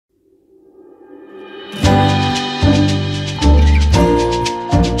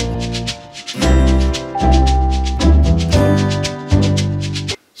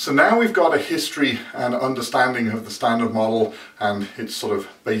now we've got a history and understanding of the Standard Model and its sort of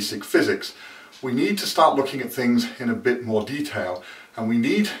basic physics, we need to start looking at things in a bit more detail, and we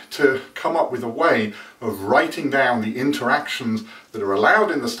need to come up with a way of writing down the interactions that are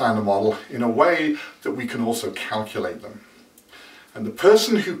allowed in the Standard Model in a way that we can also calculate them. And the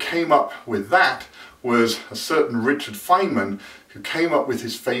person who came up with that was a certain Richard Feynman, who came up with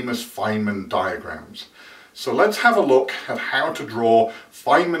his famous Feynman diagrams. So let's have a look at how to draw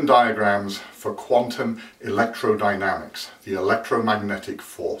Feynman diagrams for quantum electrodynamics, the electromagnetic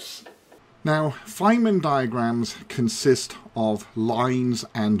force. Now, Feynman diagrams consist of lines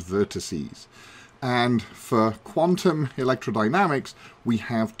and vertices. And for quantum electrodynamics, we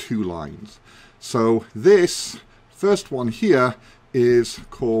have two lines. So this first one here is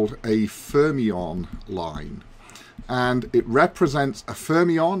called a fermion line. And it represents a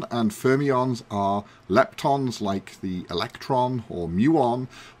fermion, and fermions are leptons like the electron or muon,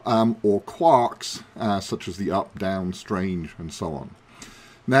 or quarks such as the up, down, strange, and so on.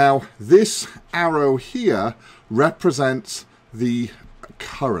 Now, this arrow here represents the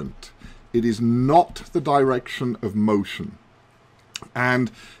current. It is not the direction of motion. And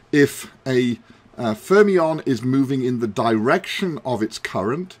if a fermion is moving in the direction of its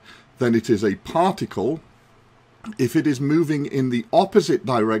current, then it is a particle. If it is moving in the opposite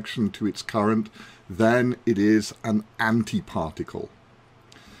direction to its current, then it is an antiparticle.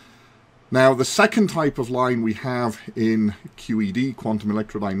 Now, the second type of line we have in QED, quantum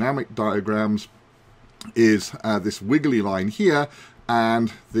electrodynamic diagrams, is this wiggly line here,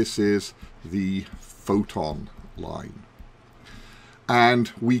 and this is the photon line.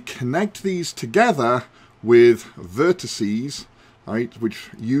 And we connect these together with vertices, right,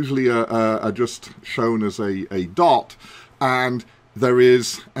 which usually are just shown as a dot, and there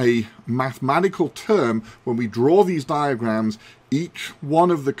is a mathematical term. When we draw these diagrams, each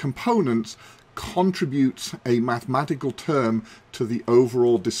one of the components contributes a mathematical term to the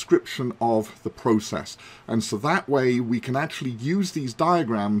overall description of the process. And so that way we can actually use these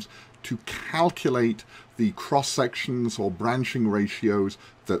diagrams to calculate the cross-sections or branching ratios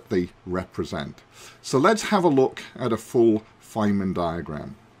that they represent. So let's have a look at a full Feynman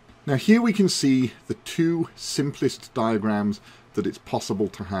diagram. Now here we can see the two simplest diagrams that it's possible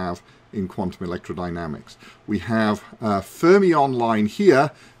to have in quantum electrodynamics. We have a fermion line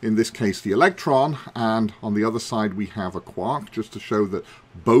here, in this case the electron, and on the other side we have a quark, just to show that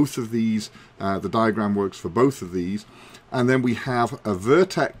both of these, the diagram works for both of these. And then we have a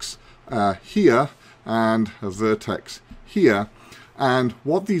vertex here and a vertex here. And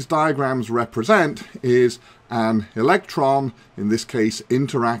what these diagrams represent is an electron, in this case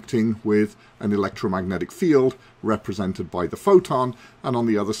interacting with an electromagnetic field represented by the photon, and on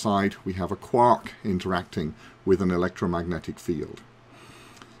the other side we have a quark interacting with an electromagnetic field.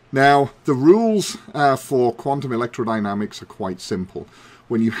 Now, the rules for quantum electrodynamics are quite simple.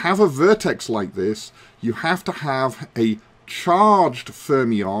 When you have a vertex like this, you have to have a charged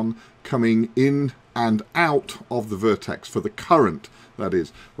fermion coming in and out of the vertex for the current, that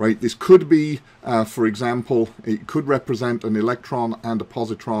is, right? This could be, for example, it could represent an electron and a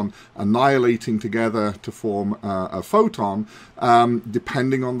positron annihilating together to form a photon,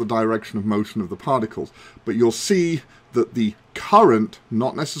 depending on the direction of motion of the particles. But you'll see that the current,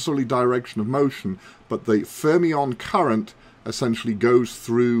 not necessarily direction of motion, but the fermion current essentially goes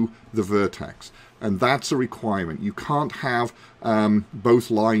through the vertex. And that's a requirement. You can't have both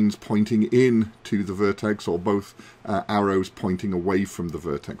lines pointing in to the vertex or both arrows pointing away from the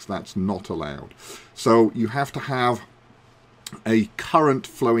vertex. That's not allowed. So you have to have a current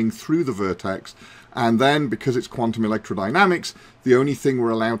flowing through the vertex, and then, because it's quantum electrodynamics, the only thing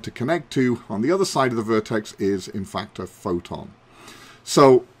we're allowed to connect to on the other side of the vertex is, in fact, a photon.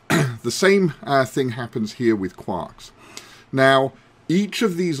 So the same thing happens here with quarks. Now, each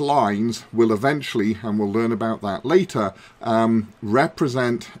of these lines will eventually, and we'll learn about that later,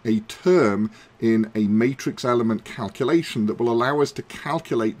 represent a term in a matrix element calculation that will allow us to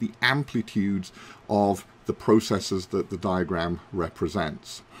calculate the amplitudes of the processes that the diagram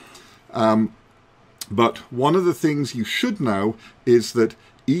represents. But one of the things you should know is that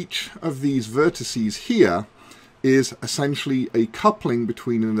each of these vertices here is essentially a coupling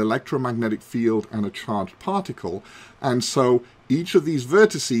between an electromagnetic field and a charged particle, and so each of these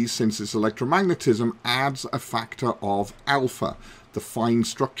vertices, since it's electromagnetism, adds a factor of alpha, the fine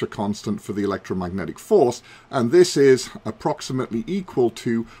structure constant for the electromagnetic force, and this is approximately equal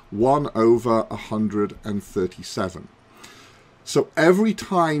to 1 over 137. So every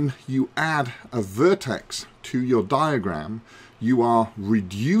time you add a vertex to your diagram, you are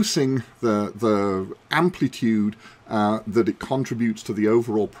reducing the amplitude that it contributes to the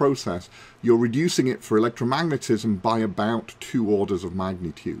overall process. You're reducing it for electromagnetism by about 2 orders of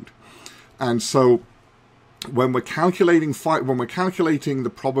magnitude. And so when we're calculating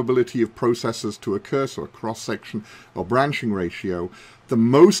the probability of processes to occur, so a cross-section or branching ratio, the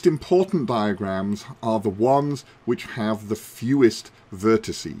most important diagrams are the ones which have the fewest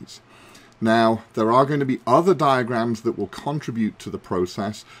vertices. Now, there are going to be other diagrams that will contribute to the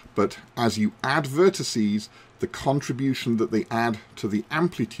process, but as you add vertices, the contribution that they add to the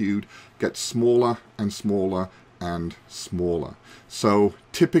amplitude gets smaller and smaller and smaller. So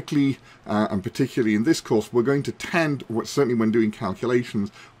typically, and particularly in this course, we're going to tend, certainly when doing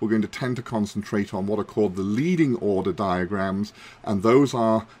calculations, we're going to tend to concentrate on what are called the leading order diagrams, and those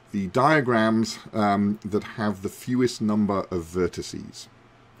are the diagrams that have the fewest number of vertices.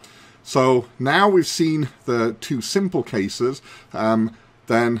 So now we've seen the 2 simple cases,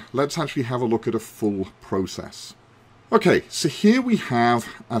 then let's actually have a look at a full process. Okay, so here we have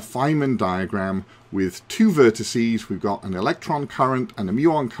a Feynman diagram with 2 vertices. We've got an electron current and a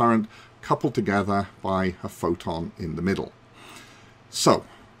muon current coupled together by a photon in the middle. So,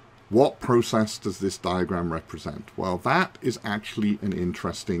 what process does this diagram represent? Well, that is actually an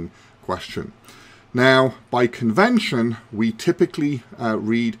interesting question. Now, by convention, we typically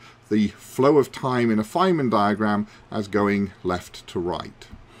read the flow of time in a Feynman diagram as going left to right.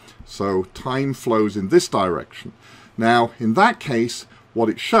 So time flows in this direction. Now, in that case, what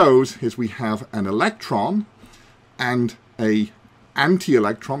it shows is we have an electron and a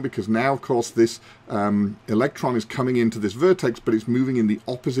anti-electron, because now, of course, this electron is coming into this vertex, but it's moving in the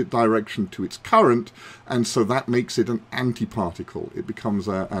opposite direction to its current, and so that makes it an antiparticle. It becomes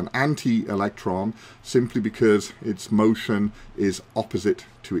an anti-electron simply because its motion is opposite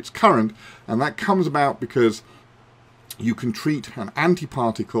to its current, and that comes about because you can treat an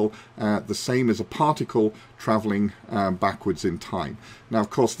antiparticle the same as a particle traveling backwards in time. Now, of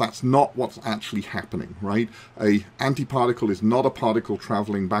course, that's not what's actually happening, right? An antiparticle is not a particle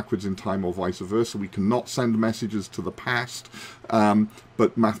traveling backwards in time or vice versa. We cannot send messages to the past,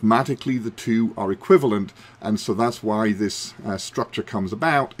 but mathematically the 2 are equivalent, and so that's why this structure comes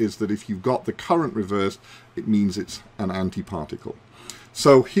about, is that if you've got the current reversed, it means it's an antiparticle.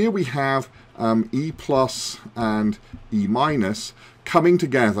 So here we have E plus and E minus coming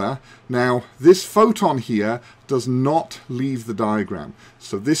together. Now, this photon here does not leave the diagram.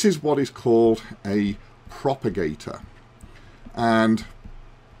 So this is what is called a propagator. And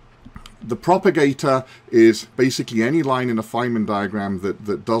the propagator is basically any line in a Feynman diagram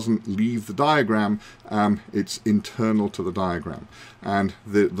that doesn't leave the diagram. It's internal to the diagram. And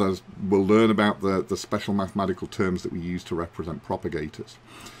we'll learn about the special mathematical terms that we use to represent propagators.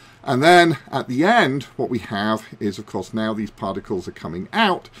 And then at the end, what we have is, of course, now these particles are coming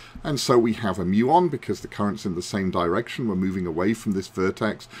out, and so we have a muon because the current's in the same direction. We're moving away from this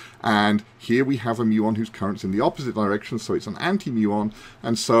vertex, and here we have a muon whose current's in the opposite direction, so it's an anti-muon.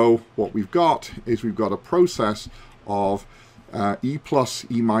 And so what we've got is we've got a process of E plus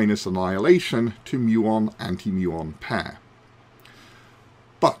E minus annihilation to muon anti-muon pair.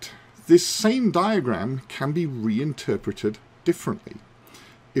 But this same diagram can be reinterpreted differently.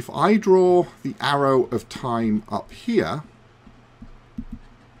 If I draw the arrow of time up here,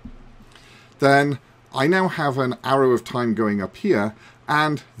 then I now have an arrow of time going up here,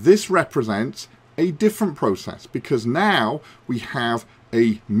 and this represents a different process, because now we have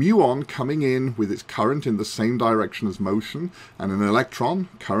a muon coming in with its current in the same direction as motion, and an electron,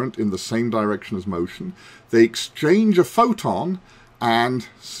 current in the same direction as motion. They exchange a photon, and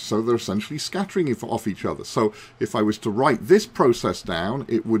so they're essentially scattering off each other. So if I was to write this process down,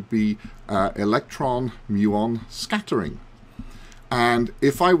 it would be electron-muon scattering. And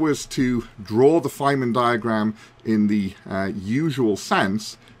if I was to draw the Feynman diagram in the usual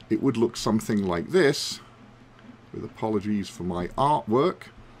sense, it would look something like this, with apologies for my artwork,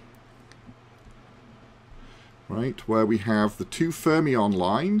 right, where we have the 2 fermion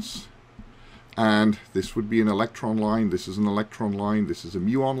lines, and this would be an electron line, this is an electron line, this is a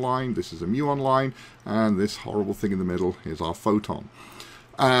muon line, this is a muon line, and this horrible thing in the middle is our photon.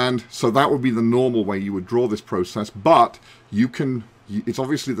 And so that would be the normal way you would draw this process, but it's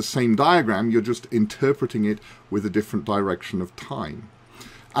obviously the same diagram, you're just interpreting it with a different direction of time.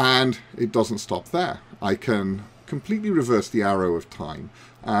 And it doesn't stop there. I can completely reverse the arrow of time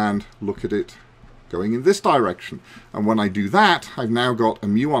and look at it going in this direction. And when I do that, I've now got a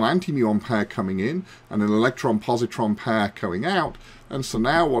muon-anti-muon pair coming in and an electron-positron pair going out. And so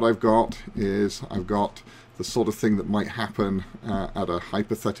now what I've got is I've got the sort of thing that might happen at a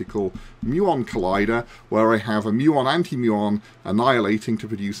hypothetical muon collider, where I have a muon-antimuon annihilating to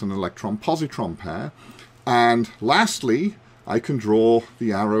produce an electron-positron pair. And lastly, I can draw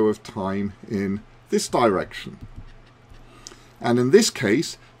the arrow of time in this direction. And in this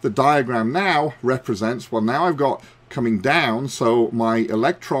case, the diagram now represents, well, now I've got coming down, so my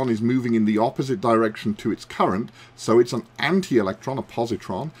electron is moving in the opposite direction to its current, so it's an anti-electron, a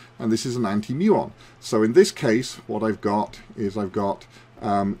positron, and this is an anti-muon. So in this case, what I've got is I've got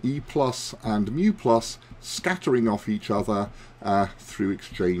E plus and mu plus scattering off each other through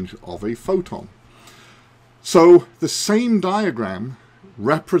exchange of a photon. So the same diagram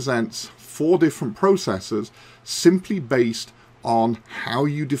represents 4 different processes simply based on how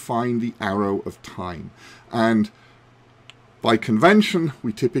you define the arrow of time. And by convention,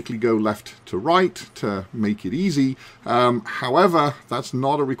 we typically go left to right to make it easy. However, that's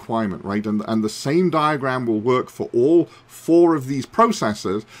not a requirement, right? And the same diagram will work for all 4 of these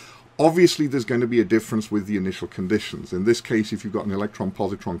processes. Obviously, there's going to be a difference with the initial conditions. In this case, if you've got an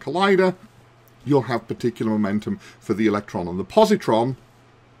electron-positron collider, you'll have particular momentum for the electron and the positron.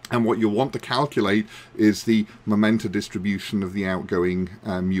 And what you'll want to calculate is the momenta distribution of the outgoing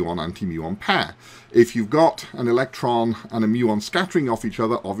muon-antimuon pair. If you've got an electron and a muon scattering off each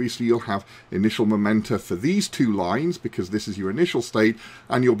other, obviously you'll have initial momenta for these 2 lines, because this is your initial state,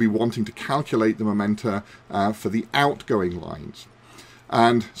 and you'll be wanting to calculate the momenta for the outgoing lines.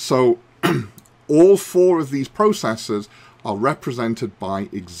 And so all 4 of these processes are represented by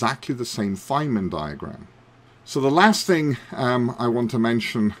exactly the same Feynman diagram. So the last thing I want to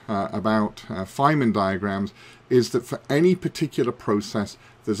mention about Feynman diagrams is that for any particular process,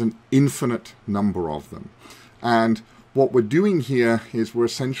 there's an infinite number of them. And what we're doing here is we're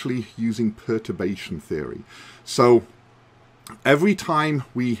essentially using perturbation theory. So every time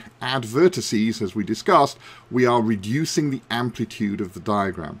we add vertices, as we discussed, we are reducing the amplitude of the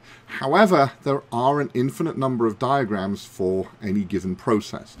diagram. However, there are an infinite number of diagrams for any given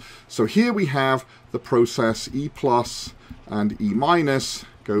process. So here we have the process E plus and E minus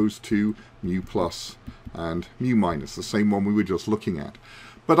goes to mu plus and mu minus, the same one we were just looking at.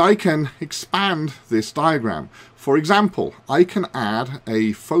 But I can expand this diagram. For example, I can add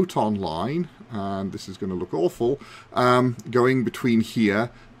a photon line, and this is going to look awful, going between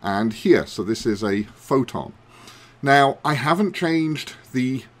here and here. So this is a photon. Now, I haven't changed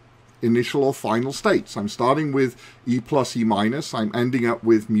the initial or final states. I'm starting with E plus E minus. I'm ending up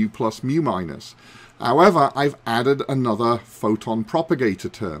with mu plus mu minus. However, I've added another photon propagator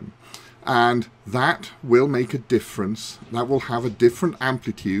term. And that will make a difference. That will have a different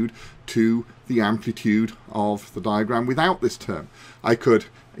amplitude to the amplitude of the diagram without this term. I could,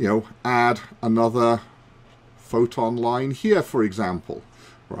 add another photon line here, for example,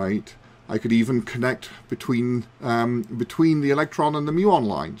 right? I could even connect between the electron and the muon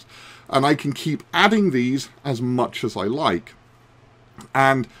lines. And I can keep adding these as much as I like.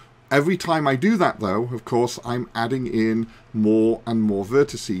 And every time I do that, though, of course, I'm adding in more and more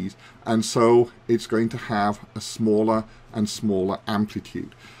vertices, and so it's going to have a smaller and smaller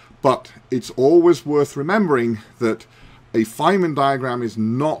amplitude. But it's always worth remembering that a Feynman diagram is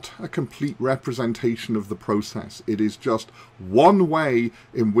not a complete representation of the process. It is just one way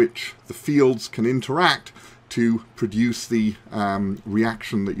in which the fields can interact to produce the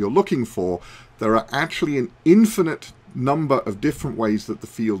reaction that you're looking for. There are actually an infinite number of different ways that the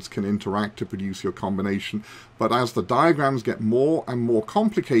fields can interact to produce your combination, but as the diagrams get more and more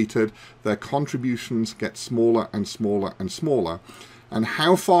complicated, their contributions get smaller and smaller and smaller. And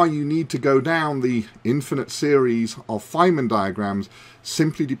how far you need to go down the infinite series of Feynman diagrams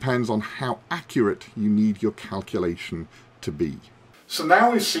simply depends on how accurate you need your calculation to be. So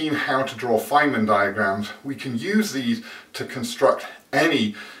now we've seen how to draw Feynman diagrams, we can use these to construct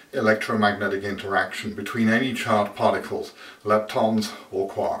any electromagnetic interaction between any charged particles, leptons or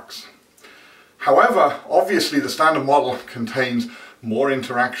quarks. However, obviously the Standard Model contains more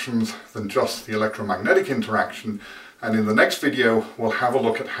interactions than just the electromagnetic interaction, and in the next video we'll have a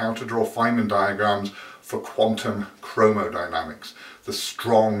look at how to draw Feynman diagrams for quantum chromodynamics, the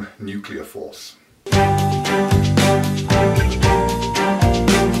strong nuclear force.